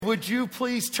would you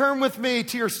please turn with me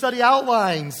to your study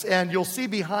outlines, and you'll see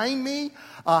behind me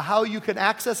how you can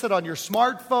access it on your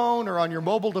smartphone or on your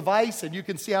mobile device, and you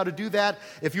can see how to do that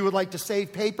if you would like to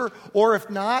save paper, or if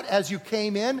not, as you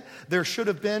came in, there should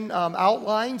have been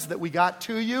outlines that we got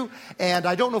to you, and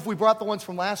I don't know if we brought the ones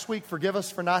from last week. Forgive us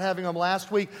for not having them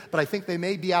last week, but I think they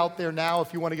may be out there now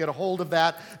if you want to get a hold of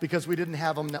that, because we didn't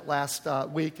have them that last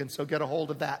week, and so get a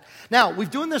hold of that. Now, we've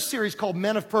doing this series called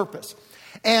Men of Purpose,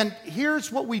 and here's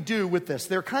what we do with this.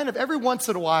 They're kind of every once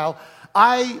in a while,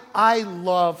 I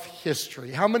love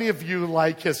history. How many of you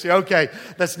like history? Okay,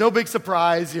 that's no big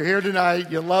surprise. You're here tonight.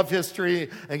 You love history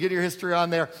and get your history on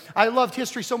there. I loved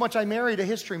history so much I married a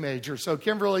history major. So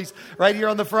Kimberly's right here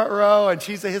on the front row, and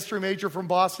she's a history major from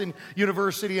Boston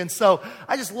University. And so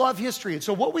I just love history. And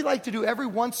so what we like to do every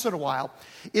once in a while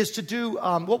is to do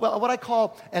what I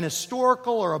call an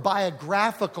historical or a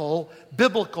biographical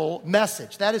biblical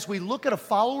message. That is, we look at a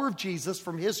follower of Jesus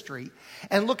from history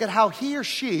and look at how he or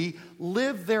she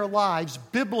lived their lives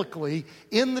biblically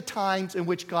in the times in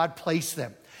which God placed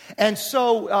them. And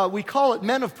so we call it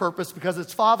Men of Purpose because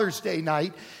it's Father's Day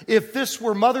night. If this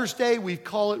were Mother's Day, we'd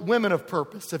call it Women of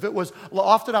Purpose. If it was,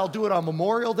 often I'll do it on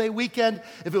Memorial Day weekend.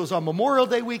 If it was on Memorial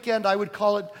Day weekend, I would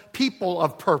call it People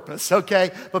of Purpose,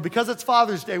 okay? But because it's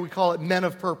Father's Day, we call it Men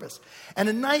of Purpose. And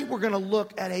tonight we're going to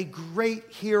look at a great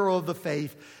hero of the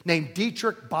faith named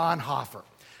Dietrich Bonhoeffer.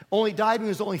 Died when he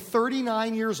was only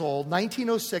 39 years old,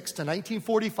 1906 to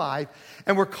 1945,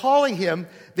 and we're calling him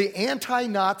the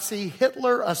anti-Nazi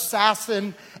Hitler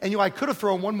assassin. And I could have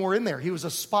thrown one more in there. He was a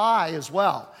spy as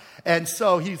well. And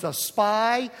so he's a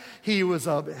spy. He was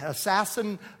an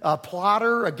assassin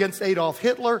plotter against Adolf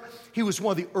Hitler. He was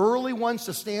one of the early ones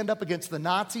to stand up against the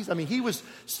Nazis. I mean, he was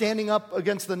standing up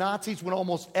against the Nazis when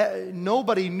almost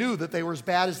nobody knew that they were as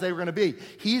bad as they were going to be.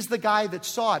 He's the guy that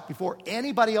saw it before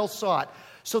anybody else saw it.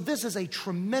 So this is a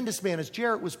tremendous man. As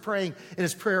Jarrett was praying in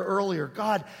his prayer earlier,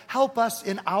 God, help us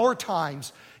in our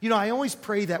times. I always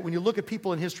pray that when you look at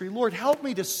people in history, Lord, help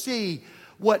me to see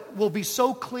what will be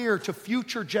so clear to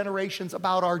future generations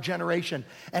about our generation.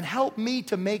 And help me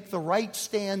to make the right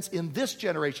stands in this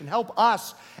generation. Help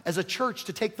us as a church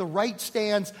to take the right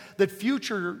stands that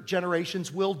future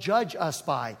generations will judge us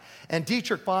by. And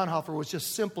Dietrich Bonhoeffer was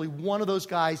just simply one of those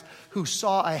guys who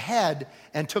saw ahead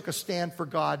and took a stand for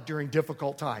God during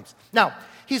difficult times. Now,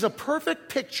 he's a perfect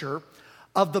picture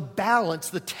of the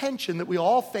balance, the tension that we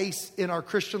all face in our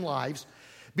Christian lives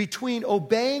between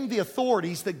obeying the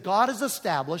authorities that God has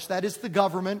established, that is the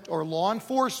government or law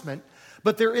enforcement,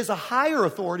 but there is a higher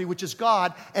authority, which is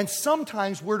God, and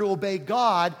sometimes we're to obey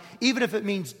God, even if it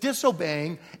means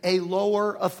disobeying a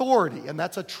lower authority. And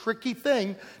that's a tricky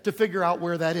thing to figure out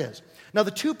where that is. Now,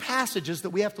 the two passages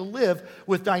that we have to live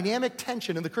with dynamic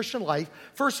tension in the Christian life,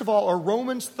 first of all, are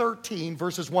Romans 13,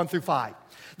 verses 1 through 5.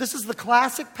 This is the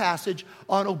classic passage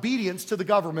on obedience to the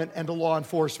government and to law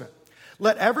enforcement.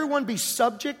 Let everyone be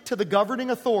subject to the governing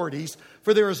authorities,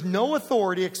 for there is no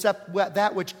authority except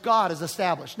that which God has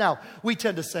established. Now, we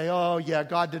tend to say, oh yeah,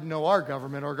 God didn't know our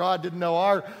government, or God didn't know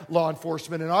our law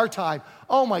enforcement in our time.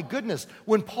 Oh my goodness,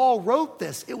 when Paul wrote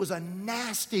this, it was a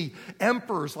nasty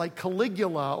emperors like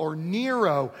Caligula or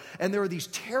Nero, and there were these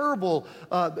terrible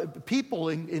people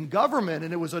in government,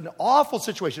 and it was an awful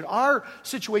situation. Our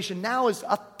situation now is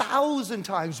 1,000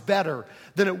 times better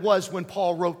than it was when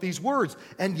Paul wrote these words,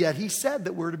 and yet he said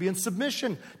that we're to be in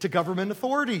submission to government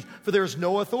authorities, for there is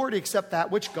no authority except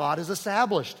that which God has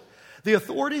established. The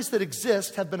authorities that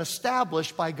exist have been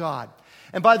established by God.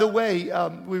 And by the way,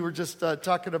 we were just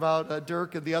talking about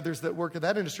Dirk and the others that work in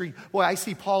that industry. Boy, I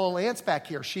see Paula Lance back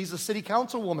here. She's a city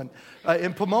councilwoman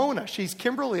in Pomona. She's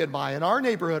Kimberly and I in our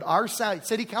neighborhood, our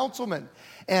city councilman.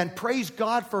 And praise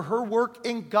God for her work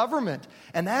in government.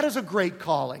 And that is a great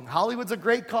calling. Hollywood's a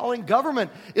great calling.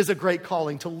 Government is a great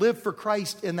calling to live for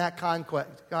Christ in that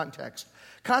context.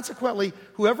 Consequently,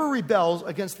 whoever rebels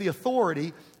against the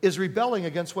authority is rebelling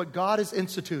against what God has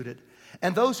instituted.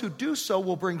 And those who do so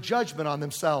will bring judgment on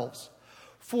themselves.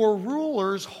 For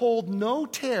rulers hold no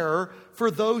terror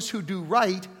for those who do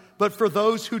right, but for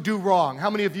those who do wrong. How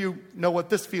many of you know what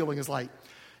this feeling is like?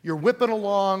 You're whipping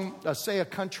along, say, a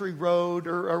country road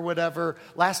or whatever.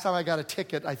 Last time I got a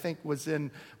ticket, I think, was in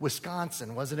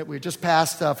Wisconsin, wasn't it? We had just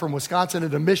passed from Wisconsin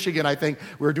into Michigan, I think.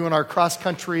 We were doing our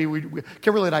cross-country.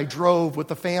 Kimberly and I drove with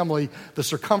the family the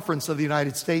circumference of the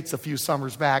United States a few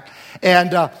summers back.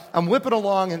 And I'm whipping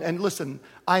along, and listen,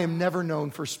 I am never known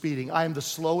for speeding. I am the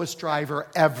slowest driver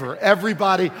ever.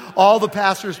 Everybody, all the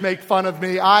pastors make fun of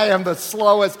me. I am the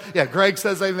slowest. Yeah, Greg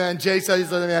says amen. Jay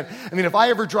says amen. I mean, if I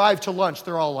ever drive to lunch,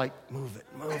 they're all like, move it,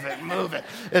 move it.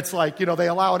 It's like, they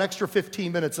allow an extra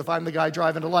 15 minutes if I'm the guy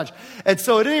driving to lunch. And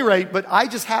so at any rate, but I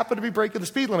just happen to be breaking the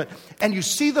speed limit. And you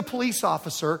see the police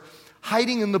officer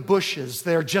hiding in the bushes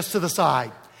there just to the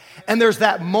side. And there's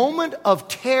that moment of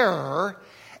terror.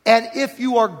 And if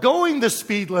you are going the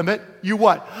speed limit, you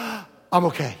what? I'm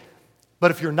okay.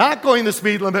 But if you're not going the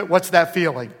speed limit, what's that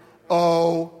feeling?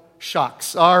 Oh,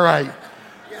 shucks. All right.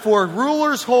 For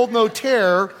rulers hold no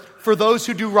terror for those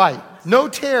who do right. No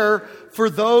terror for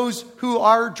those who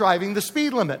are driving the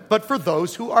speed limit, but for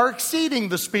those who are exceeding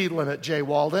the speed limit, Jay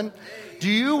Walden. Do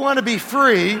you want to be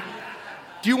free?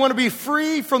 Do you want to be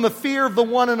free from the fear of the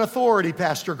one in authority,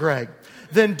 Pastor Greg?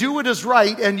 Then do what is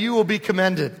right and you will be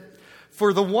commended.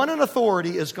 For the one in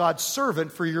authority is God's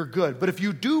servant for your good. But if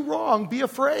you do wrong, be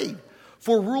afraid.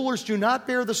 For rulers do not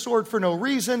bear the sword for no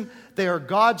reason. They are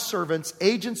God's servants,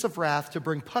 agents of wrath to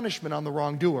bring punishment on the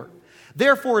wrongdoer.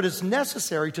 Therefore, it is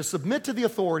necessary to submit to the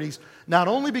authorities, not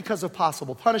only because of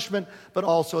possible punishment, but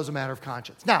also as a matter of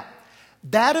conscience. Now,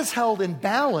 that is held in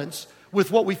balance with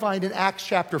what we find in Acts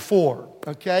chapter 4,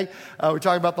 okay? We're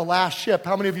talking about the last ship.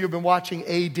 How many of you have been watching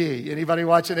AD? Anybody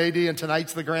watching AD? And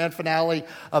tonight's the grand finale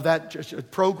of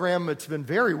that program. It's been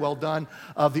very well done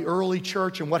of the early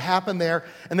church and what happened there.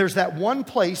 And there's that one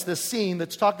place, this scene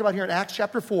that's talked about here in Acts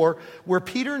chapter 4, where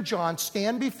Peter and John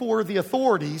stand before the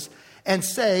authorities and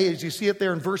say, as you see it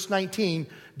there in verse 19,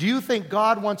 do you think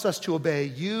God wants us to obey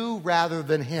you rather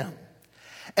than him?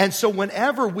 And so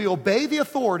whenever we obey the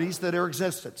authorities that are in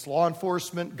existence, law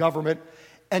enforcement, government,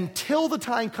 until the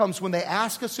time comes when they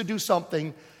ask us to do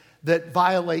something that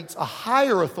violates a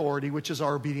higher authority, which is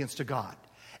our obedience to God.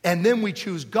 And then we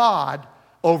choose God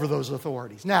over those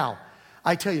authorities. Now,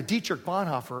 I tell you, Dietrich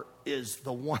Bonhoeffer is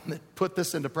the one that put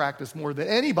this into practice more than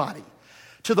anybody,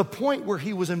 to the point where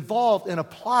he was involved in a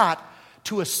plot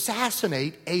to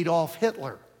assassinate Adolf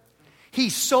Hitler. He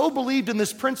so believed in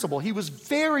this principle, he was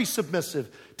very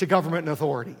submissive to government and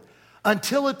authority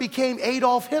until it became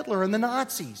Adolf Hitler and the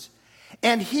Nazis.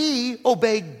 And he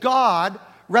obeyed God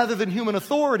rather than human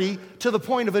authority to the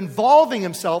point of involving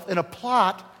himself in a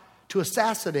plot to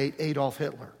assassinate Adolf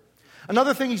Hitler.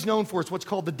 Another thing he's known for is what's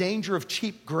called the danger of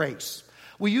cheap grace.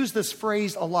 We use this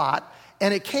phrase a lot,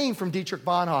 and it came from Dietrich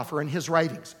Bonhoeffer in his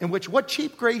writings, in which what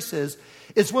cheap grace is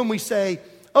when we say,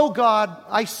 oh God,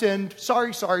 I sinned,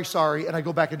 sorry, and I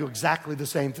go back and do exactly the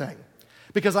same thing.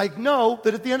 Because I know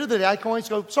that at the end of the day, I can always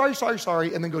go,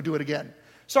 sorry, and then go do it again.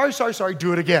 Sorry,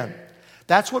 do it again.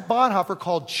 That's what Bonhoeffer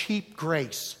called cheap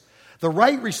grace. The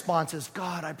right response is,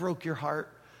 God, I broke your heart.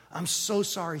 I'm so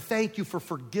sorry. Thank you for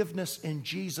forgiveness in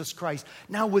Jesus Christ.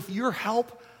 Now with your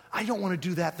help, I don't want to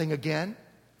do that thing again.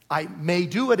 I may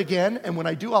do it again, and when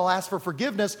I do, I'll ask for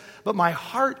forgiveness, but my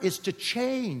heart is to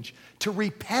change, to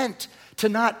repent, to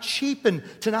not cheapen,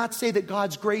 to not say that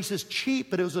God's grace is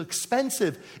cheap, but it was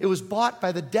expensive. It was bought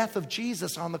by the death of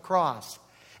Jesus on the cross.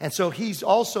 And so he's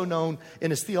also known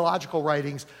in his theological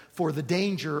writings for the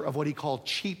danger of what he called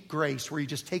cheap grace, where you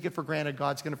just take it for granted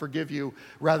God's going to forgive you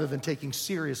rather than taking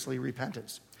seriously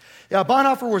repentance.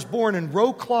 Bonhoeffer was born in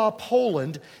Wrocław,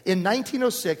 Poland in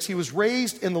 1906. He was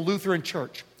raised in the Lutheran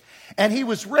Church. And he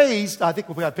was raised, I think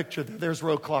we got a picture there. There's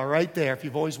Wrocław right there. If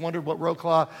you've always wondered what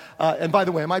Wrocław, and by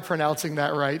the way, am I pronouncing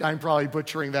that right? I'm probably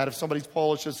butchering that. If somebody's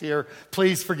Polish is here,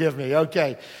 please forgive me.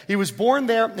 Okay. He was born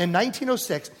there in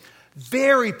 1906.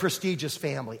 Very prestigious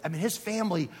family. I mean, his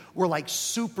family were like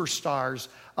superstars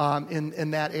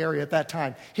in that area at that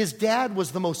time. His dad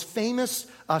was the most famous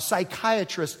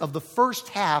psychiatrist of the first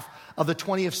half of the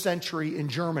 20th century in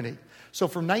Germany. So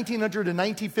from 1900 to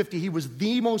 1950, he was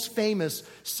the most famous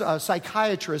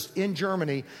psychiatrist in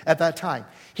Germany at that time.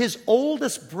 His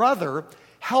oldest brother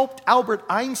helped Albert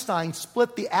Einstein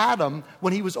split the atom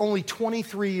when he was only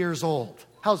 23 years old.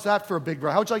 How's that for a big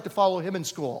brother? How would you like to follow him in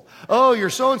school? Oh, you're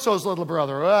so-and-so's little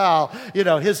brother. Well,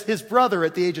 his brother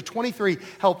at the age of 23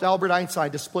 helped Albert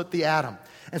Einstein to split the atom.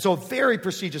 And so a very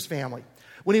prestigious family.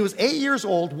 When he was 8 years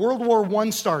old, World War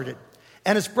I started.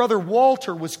 And his brother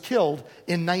Walter was killed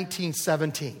in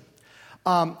 1917.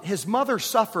 His mother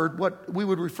suffered what we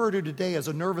would refer to today as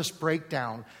a nervous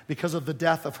breakdown because of the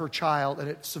death of her child.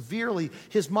 And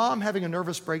his mom having a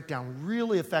nervous breakdown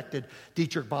really affected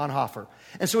Dietrich Bonhoeffer.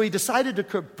 And so he decided to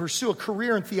pursue a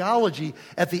career in theology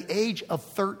at the age of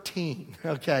 13.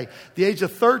 Okay, the age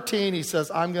of 13, he says,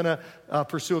 I'm going to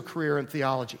pursue a career in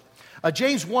theology.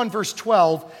 James 1 verse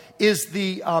 12 is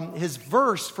his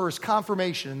verse for his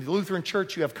confirmation. In the Lutheran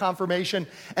Church you have confirmation,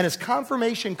 and his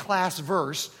confirmation class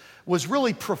verse was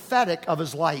really prophetic of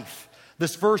his life.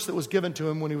 This verse that was given to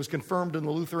him when he was confirmed in the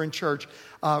Lutheran Church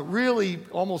really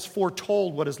almost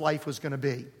foretold what his life was going to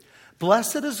be.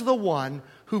 Blessed is the one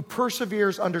who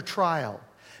perseveres under trial,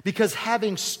 Because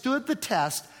having stood the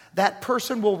test, that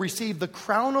person will receive the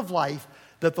crown of life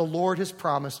that the Lord has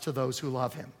promised to those who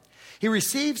love him. He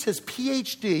receives his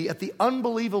PhD at the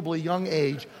unbelievably young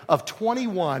age of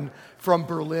 21 from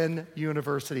Berlin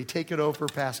University. Take it over,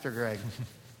 Pastor Greg.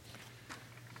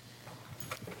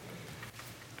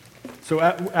 So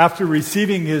after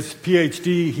receiving his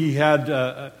PhD, he had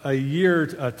a year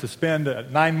to spend,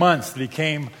 9 months that he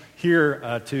came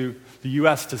here to the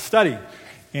U.S. to study.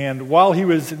 And while he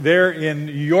was there in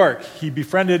New York, he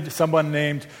befriended someone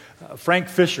named Frank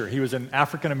Fisher. He was an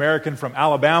African American from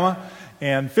Alabama.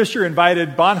 And Fisher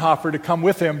invited Bonhoeffer to come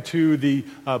with him to the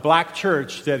black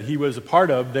church that he was a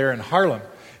part of there in Harlem.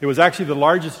 It was actually the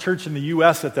largest church in the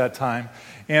U.S. at that time.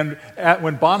 And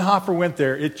when Bonhoeffer went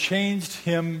there, it changed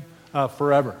him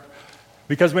forever.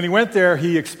 Because when he went there,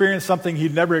 he experienced something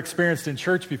he'd never experienced in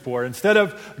church before. Instead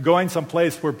of going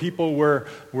someplace where people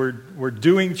were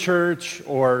doing church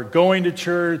or going to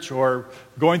church or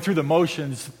going through the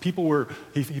motions,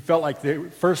 he felt like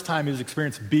the first time he was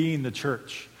experiencing being the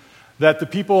church. That the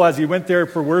people, as he went there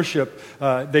for worship,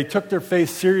 they took their faith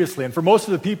seriously. And for most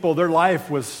of the people, their life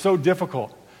was so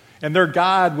difficult. And their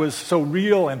God was so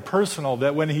real and personal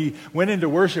that when he went into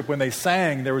worship, when they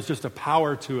sang, there was just a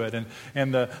power to it.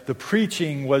 And the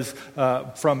preaching was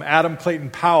from Adam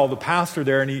Clayton Powell, the pastor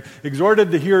there, and he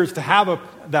exhorted the hearers to have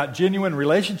that genuine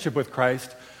relationship with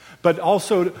Christ, but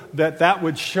also that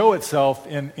would show itself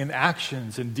in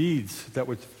actions and deeds that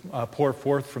would pour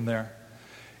forth from there.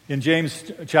 In James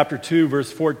chapter 2,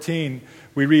 verse 14,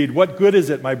 we read, "What good is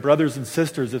it, my brothers and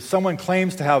sisters, if someone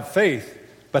claims to have faith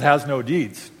but has no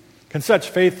deeds? Can such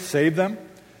faith save them?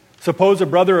 Suppose a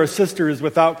brother or sister is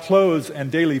without clothes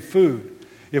and daily food.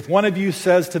 If one of you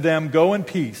says to them, 'Go in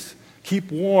peace,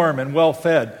 keep warm and well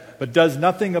fed,' but does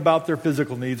nothing about their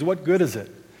physical needs, what good is it?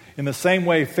 In the same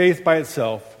way, faith by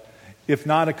itself, if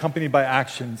not accompanied by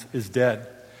actions, is dead."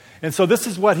 And so this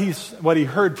is what he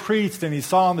heard preached, and he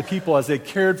saw in the people as they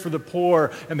cared for the poor,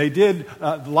 and they did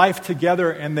life together,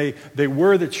 and they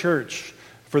were the church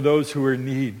for those who were in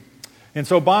need. And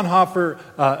so Bonhoeffer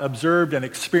observed and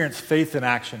experienced faith in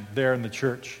action there in the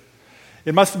church.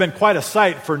 It must have been quite a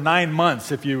sight for 9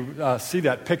 months. If you see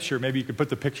that picture, maybe you could put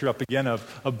the picture up again of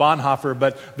Bonhoeffer.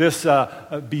 But this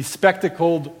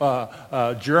bespectacled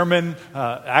German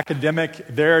academic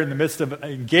there in the midst of,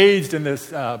 engaged in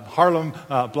this Harlem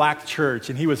black church.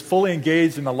 And he was fully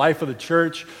engaged in the life of the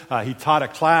church. He taught a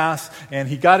class, and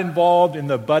he got involved in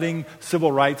the budding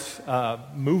civil rights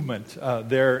movement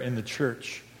there in the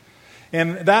church.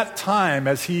 And that time,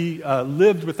 as he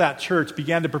lived with that church,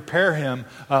 began to prepare him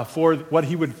for what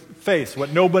he would face,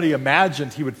 what nobody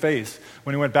imagined he would face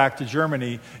when he went back to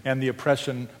Germany and the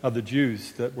oppression of the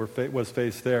Jews that was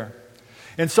faced there.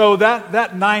 And so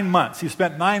that 9 months, he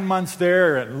spent 9 months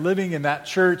there and living in that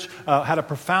church, had a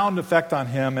profound effect on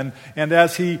him. And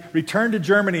as he returned to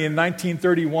Germany in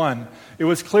 1931, it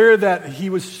was clear that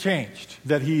he was changed,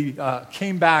 that he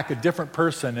came back a different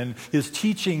person, and his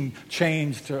teaching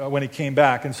changed when he came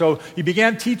back. And so he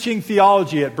began teaching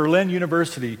theology at Berlin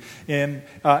University. And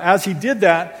as he did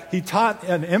that, he taught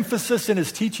an emphasis in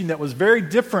his teaching that was very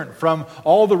different from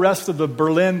all the rest of the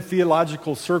Berlin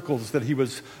theological circles that he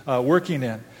was working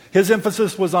in. His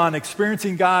emphasis was on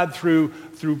experiencing God through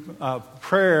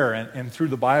prayer and through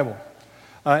the Bible.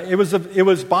 It was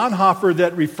Bonhoeffer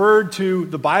that referred to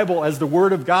the Bible as the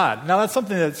Word of God. Now, that's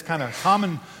something that's kind of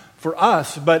common for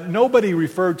us, but nobody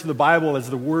referred to the Bible as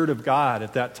the Word of God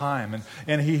at that time.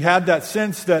 And he had that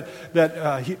sense that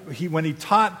he when he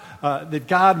taught that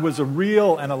God was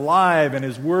real and alive, and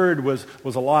His Word was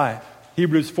alive.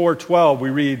 Hebrews 4:12, we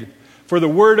read, "For the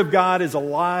Word of God is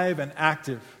alive and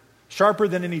active, sharper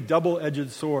than any double-edged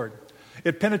sword.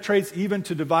 It penetrates even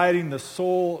to dividing the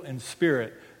soul and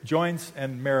spirit, joints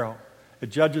and marrow. It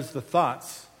judges the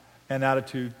thoughts and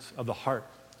attitudes of the heart."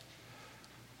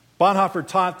 Bonhoeffer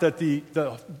taught that the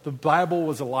Bible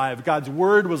was alive, God's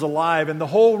Word was alive, and the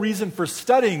whole reason for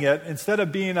studying it, instead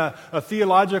of being a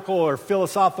theological or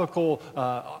philosophical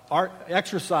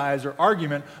exercise or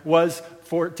argument, was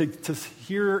to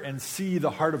hear and see the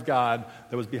heart of God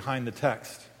that was behind the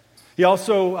text. He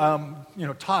also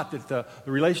taught that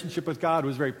the relationship with God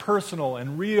was very personal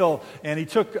and real, and he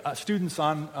took students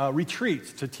on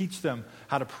retreats to teach them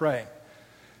how to pray.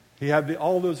 He had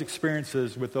all those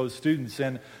experiences with those students,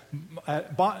 and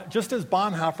just as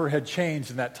Bonhoeffer had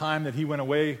changed in that time that he went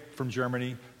away from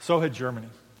Germany, so had Germany.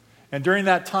 And during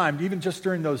that time, even just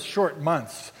during those short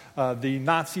months, the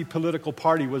Nazi political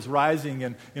party was rising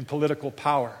in political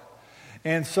power.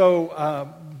 And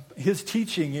so his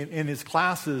teaching in his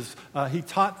classes, he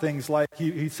taught things like,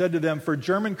 he said to them, "For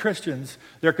German Christians,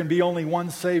 there can be only one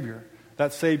Savior.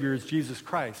 that Savior is Jesus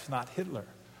Christ, not Hitler.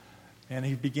 And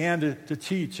he began to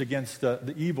teach against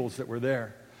the evils that were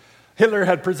there. Hitler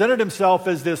had presented himself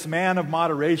as this man of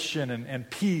moderation and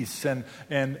peace, and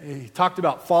he talked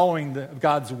about following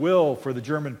God's will for the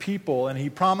German people, and he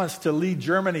promised to lead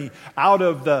Germany out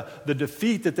of the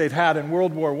defeat that they'd had in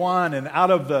World War I and out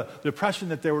of the depression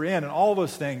that they were in and all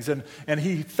those things. And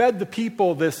he fed the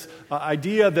people this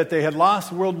idea that they had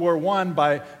lost World War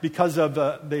I because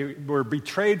they were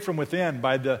betrayed from within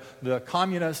by the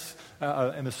communists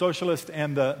and the socialists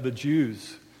and the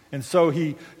Jews. And so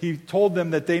he told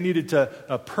them that they needed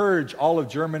to purge all of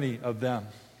Germany of them.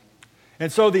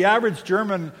 And so the average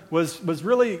German was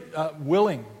really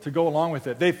willing to go along with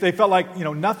it. They felt like,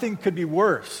 nothing could be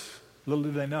worse. Little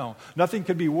did they know. Nothing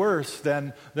could be worse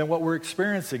than what we're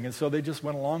experiencing. And so they just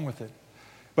went along with it.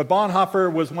 But Bonhoeffer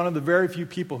was one of the very few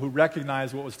people who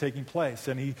recognized what was taking place.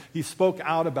 And he spoke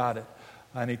out about it.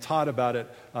 And he taught about it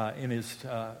in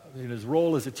his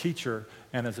role as a teacher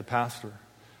and as a pastor.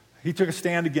 He took a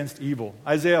stand against evil.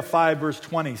 Isaiah 5 verse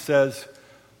 20 says,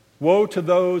 "Woe to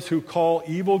those who call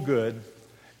evil good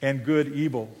and good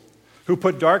evil, who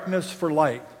put darkness for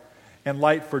light and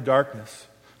light for darkness,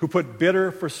 who put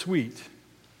bitter for sweet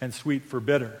and sweet for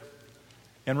bitter."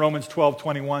 And Romans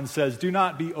 12:21 says, "Do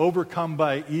not be overcome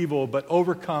by evil, but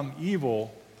overcome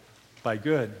evil by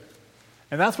good."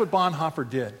 And that's what Bonhoeffer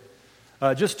did.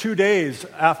 Just 2 days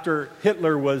after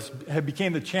Hitler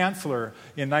became the chancellor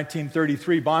in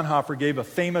 1933, Bonhoeffer gave a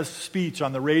famous speech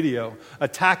on the radio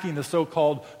attacking the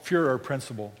so-called Führer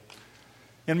principle.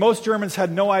 And most Germans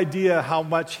had no idea how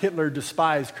much Hitler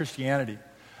despised Christianity.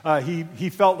 He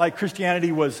felt like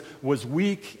Christianity was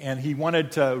weak, and he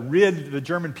wanted to rid the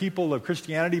German people of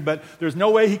Christianity, but there's no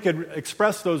way he could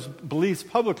express those beliefs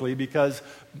publicly because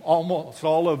almost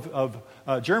all of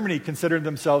Germany considered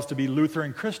themselves to be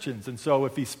Lutheran Christians. And so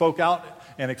if he spoke out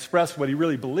and expressed what he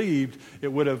really believed,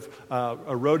 it would have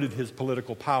eroded his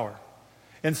political power.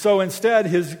 And so instead,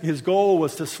 his goal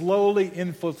was to slowly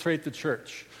infiltrate the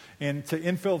church, and to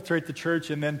infiltrate the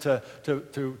church and then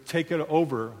to take it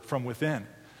over from within.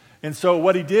 And so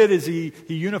what he did is he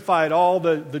unified all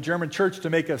the German church to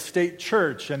make a state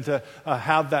church and to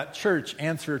have that church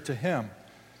answer to him.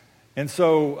 And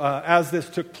so as this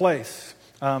took place,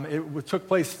 it took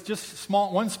place just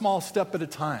one small step at a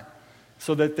time,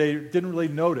 so that they didn't really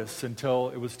notice until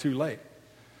it was too late.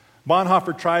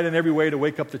 Bonhoeffer tried in every way to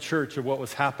wake up the church of what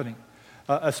was happening,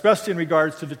 especially in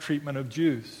regards to the treatment of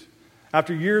Jews.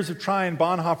 After years of trying,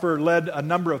 Bonhoeffer led a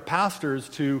number of pastors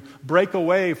to break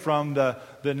away from the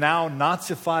now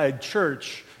Nazified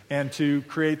church and to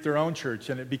create their own church,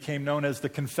 and it became known as the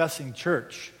Confessing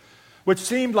Church, which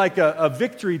seemed like a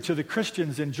victory to the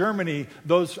Christians in Germany,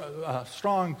 those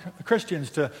strong Christians,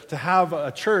 to have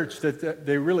a church that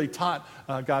they really taught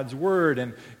God's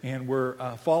Word and were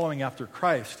following after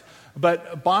Christ.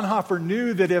 But Bonhoeffer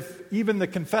knew that if even the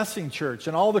Confessing Church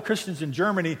and all the Christians in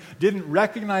Germany didn't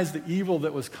recognize the evil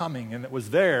that was coming and that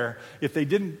was there, if they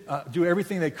didn't do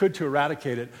everything they could to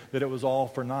eradicate it, that it was all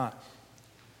for naught.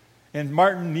 And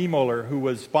Martin Niemöller, who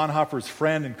was Bonhoeffer's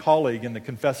friend and colleague in the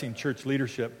Confessing Church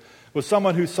leadership, was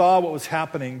someone who saw what was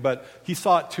happening, but he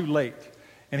saw it too late.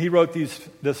 And he wrote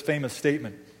this famous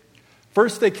statement.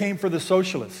 "First they came for the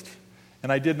socialist,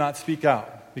 and I did not speak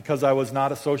out because I was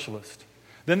not a socialist.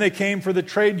 Then they came for the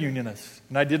trade unionists,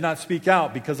 and I did not speak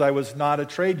out because I was not a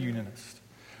trade unionist.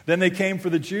 Then they came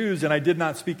for the Jews, and I did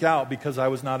not speak out because I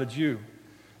was not a Jew.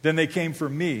 Then they came for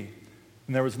me,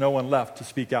 and there was no one left to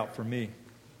speak out for me."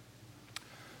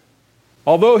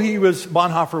 Although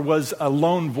Bonhoeffer was a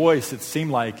lone voice, it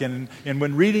seemed like, and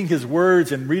when reading his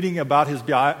words and reading about his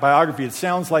biography, it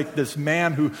sounds like this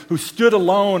man who stood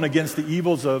alone against the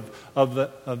evils of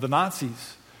the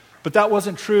Nazis. But that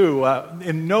wasn't true.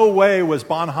 In no way was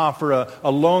Bonhoeffer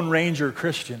a Lone Ranger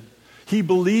Christian. He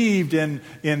believed in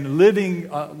living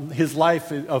his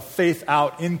life of faith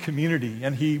out in community,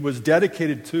 and he was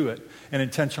dedicated to it and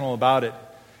intentional about it.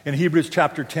 In Hebrews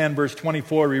chapter 10, verse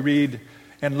 24, we read,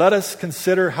 "And let us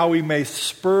consider how we may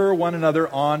spur one another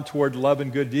on toward love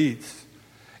and good deeds.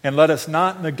 And let us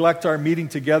not neglect our meeting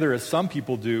together as some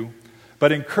people do,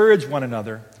 but encourage one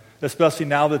another, especially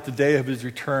now that the day of his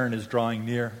return is drawing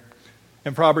near."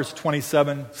 In Proverbs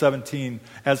 27:17,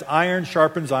 "As iron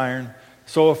sharpens iron,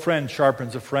 so a friend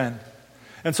sharpens a friend.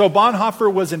 And so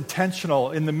Bonhoeffer was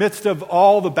intentional in the midst of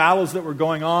all the battles that were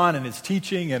going on and his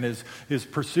teaching and his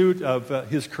pursuit of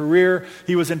his career.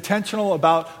 He was intentional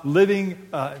about living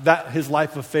his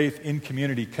life of faith in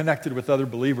community, connected with other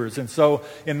believers. And so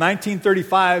in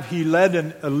 1935, he led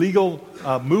a legal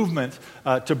movement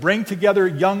to bring together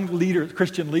young leaders,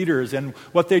 Christian leaders. And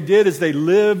what they did is they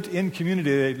lived in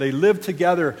community. They lived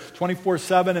together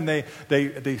 24/7, and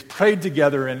they prayed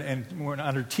together and were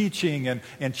under teaching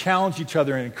and challenged each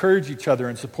other and encouraged each other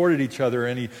and supported each other.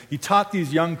 And he taught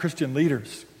these young Christian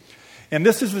leaders. And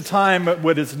this is the time,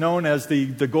 what is known as the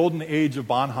golden age of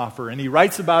Bonhoeffer. And he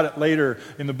writes about it later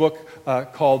in the book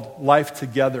called Life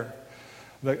Together.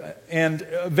 And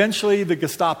eventually the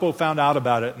Gestapo found out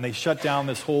about it, and they shut down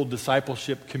this whole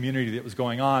discipleship community that was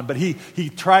going on. But he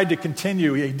tried to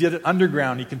continue. He did it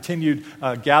underground. He continued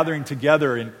gathering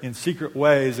together in secret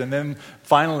ways, and then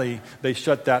finally they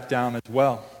shut that down as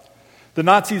well. The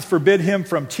Nazis forbid him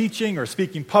from teaching or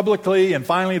speaking publicly, and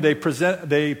finally they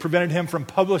prevented him from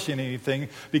publishing anything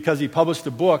because he published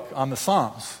a book on the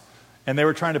Psalms. And they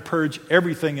were trying to purge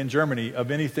everything in Germany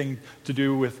of anything to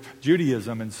do with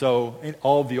Judaism, and so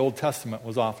all of the Old Testament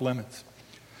was off limits.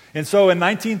 And so in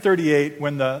 1938,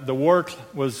 when the war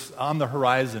was on the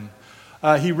horizon,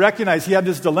 he recognized he had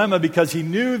this dilemma because he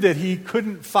knew that he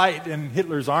couldn't fight in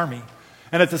Hitler's army.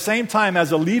 And at the same time,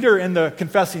 as a leader in the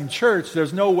confessing church,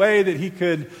 there's no way that he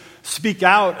could speak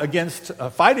out against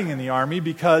fighting in the army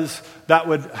because that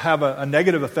would have a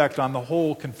negative effect on the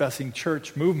whole confessing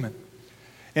church movement.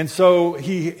 And so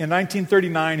in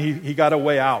 1939, he got a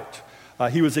way out.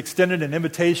 He was extended an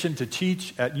invitation to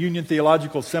teach at Union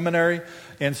Theological Seminary,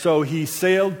 and so he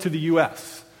sailed to the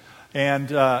U.S. And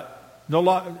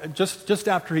just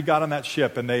after he got on that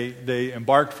ship and they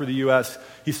embarked for the U.S.,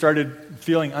 he started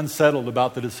feeling unsettled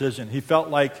about the decision. He felt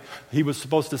like he was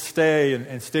supposed to stay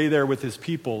and stay there with his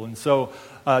people. And so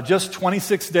just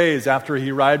 26 days after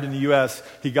he arrived in the U.S.,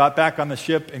 he got back on the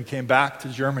ship and came back to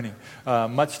Germany,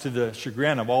 much to the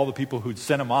chagrin of all the people who'd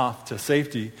sent him off to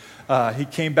safety. He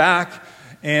came back,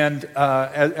 and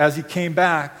as he came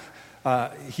back,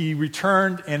 he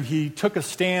returned and he took a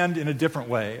stand in a different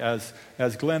way,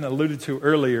 as Glenn alluded to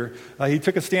earlier. He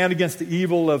took a stand against the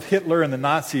evil of Hitler and the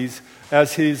Nazis.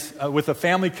 With a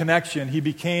family connection, he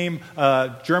became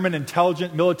a German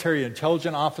military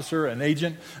intelligence officer, an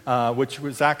agent, which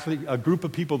was actually a group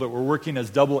of people that were working as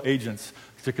double agents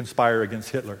to conspire against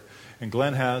Hitler. And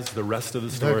Glenn has the rest of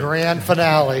the story. The grand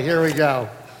finale. Here we go.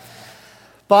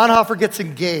 Bonhoeffer gets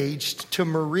engaged to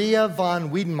Maria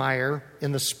von Wiedenmeyer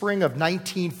in the spring of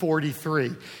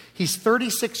 1943. He's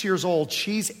 36 years old.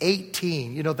 She's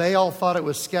 18. You know, they all thought it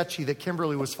was sketchy that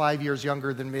Kimberly was 5 years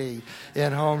younger than me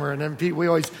in Homer. And then we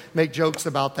always make jokes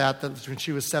about that when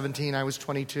she was 17, I was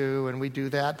 22, and we do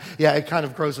that. Yeah, it kind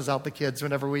of grosses out the kids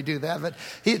whenever we do that. But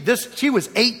she was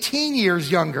 18 years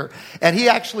younger. And he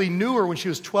actually knew her when she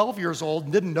was 12 years old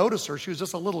and didn't notice her. She was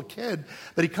just a little kid.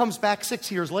 But he comes back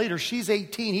 6 years later. She's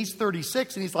 18. He's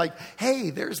 36. And he's like,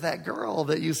 hey, there's that girl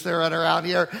that you stare at around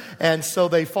here. And so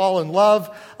they fall in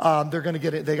love.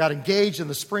 They got engaged in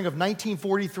the spring of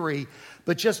 1943,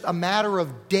 but just a matter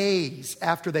of days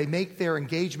after they make their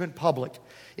engagement public,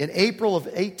 in April of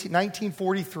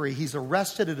 1943, he's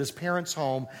arrested at his parents'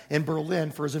 home in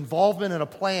Berlin for his involvement in a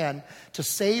plan to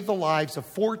save the lives of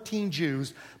 14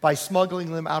 Jews by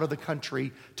smuggling them out of the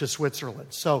country to Switzerland.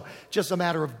 So just a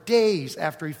matter of days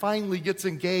after he finally gets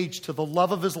engaged to the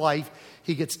love of his life,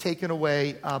 he gets taken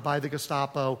away by the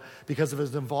Gestapo because of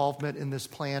his involvement in this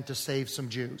plan to save some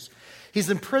Jews. He's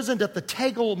imprisoned at the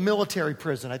Tegel military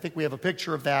prison. I think we have a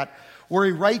picture of that, where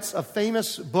he writes a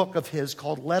famous book of his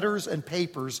called Letters and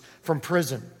Papers from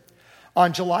Prison.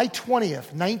 On July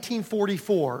 20th,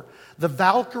 1944, the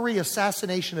Valkyrie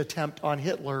assassination attempt on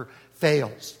Hitler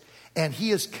fails. And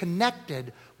he is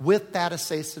connected with that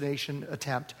assassination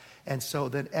attempt. And so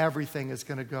then everything is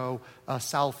going to go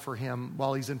south for him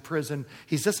while he's in prison.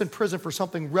 He's just in prison for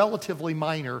something relatively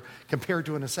minor compared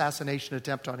to an assassination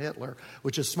attempt on Hitler,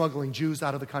 which is smuggling Jews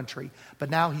out of the country.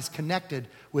 But now he's connected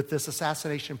with this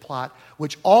assassination plot,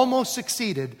 which almost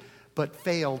succeeded, but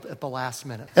failed at the last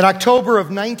minute. In October of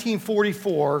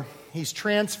 1944, he's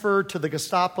transferred to the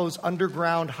Gestapo's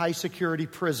underground high-security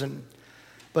prison,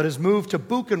 but is moved to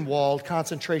Buchenwald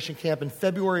concentration camp in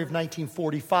February of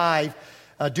 1945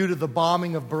 due to the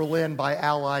bombing of Berlin by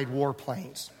Allied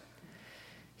warplanes.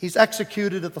 He's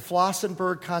executed at the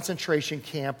Flossenburg concentration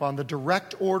camp on the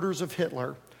direct orders of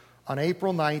Hitler on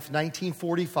April 9th,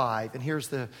 1945. And here's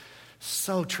the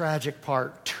so tragic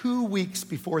part. 2 weeks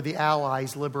before the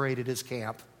Allies liberated his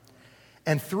camp,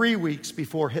 and 3 weeks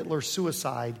before Hitler's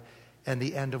suicide and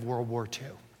the end of World War II.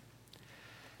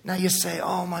 Now you say,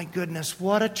 oh my goodness,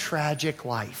 what a tragic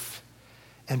life.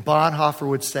 And Bonhoeffer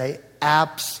would say,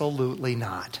 absolutely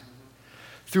not.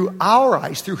 Through our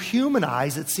eyes, through human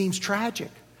eyes, it seems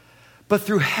tragic. But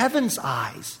through heaven's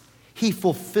eyes, he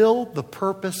fulfilled the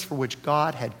purpose for which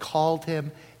God had called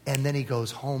him, and then he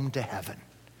goes home to heaven.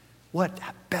 What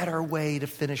a better way to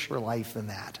finish your life than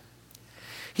that?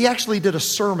 He actually did a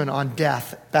sermon on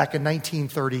death back in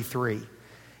 1933,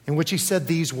 in which he said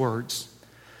these words: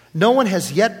 "No one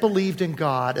has yet believed in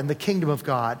God and the kingdom of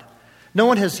God. No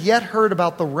one has yet heard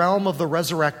about the realm of the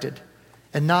resurrected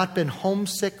and not been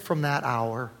homesick from that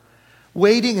hour,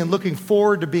 waiting and looking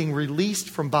forward to being released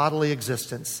from bodily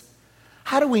existence.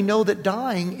 How do we know that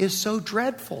dying is so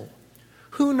dreadful?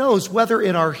 Who knows whether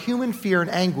in our human fear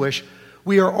and anguish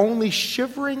we are only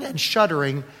shivering and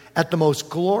shuddering at the most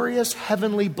glorious,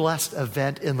 heavenly, blessed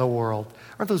event in the world?"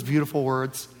 Aren't those beautiful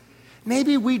words?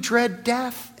 Maybe we dread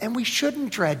death and we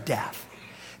shouldn't dread death.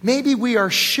 Maybe we are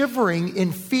shivering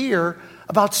in fear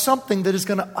about something that is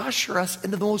going to usher us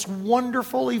into the most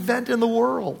wonderful event in the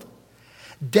world.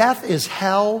 Death is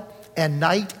hell and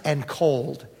night and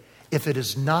cold if it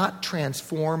is not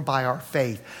transformed by our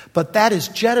faith. But that is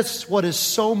just what is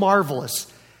so marvelous,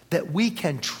 that we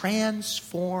can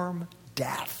transform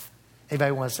death.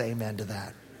 Anybody want to say amen to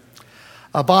that?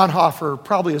 Bonhoeffer,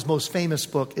 probably his most famous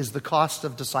book, is The Cost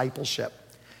of Discipleship,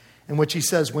 in which he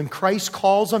says, when Christ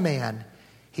calls a man,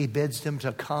 he bids him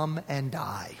to come and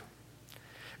die.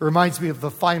 It reminds me of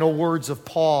the final words of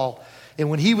Paul, and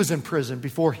when he was in prison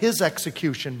before his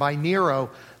execution by Nero,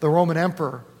 the Roman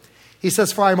emperor. He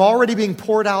says, "For I am already being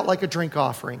poured out like a drink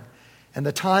offering, and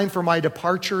the time for my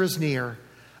departure is near.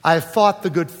 I have fought the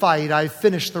good fight. I have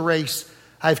finished the race.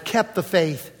 I have kept the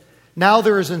faith. Now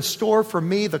there is in store for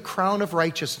me the crown of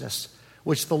righteousness,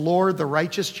 which the Lord, the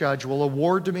righteous judge, will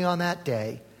award to me on that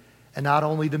day, and not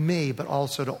only to me, but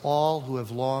also to all who have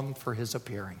longed for his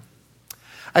appearing."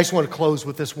 I just want to close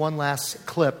with this one last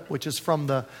clip, which is from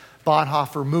the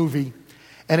Bonhoeffer movie.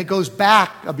 And it goes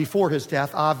back before his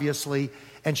death, obviously,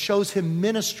 and shows him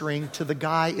ministering to the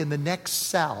guy in the next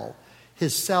cell.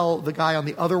 His cell, the guy on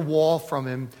the other wall from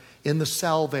him in the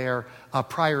cell there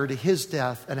prior to his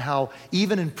death, and how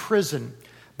even in prison,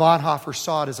 Bonhoeffer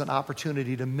saw it as an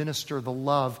opportunity to minister the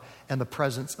love and the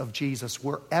presence of Jesus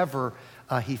wherever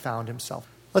he found himself.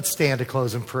 Let's stand to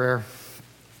close in prayer.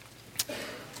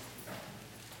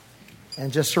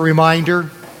 And just a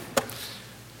reminder,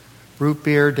 root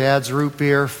beer, Dad's root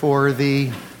beer for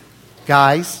the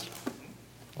guys,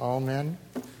 all men,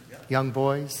 young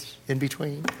boys, in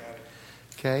between.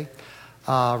 Okay?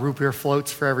 Root beer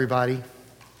floats for everybody.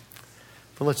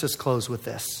 But let's just close with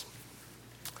this.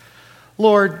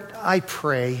 Lord, I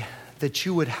pray that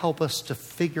you would help us to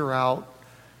figure out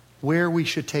where we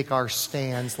should take our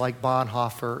stands like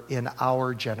Bonhoeffer in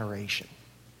our generation.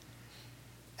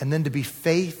 And then to be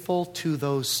faithful to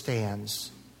those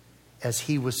stands as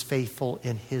he was faithful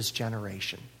in his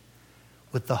generation,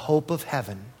 with the hope of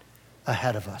heaven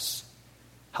ahead of us.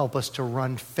 Help us to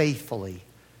run faithfully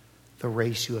the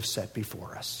race you have set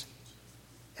before us.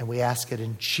 And we ask it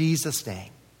in Jesus'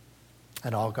 name.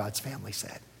 And all God's family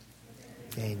said,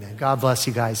 amen. God bless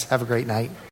you guys. Have a great night.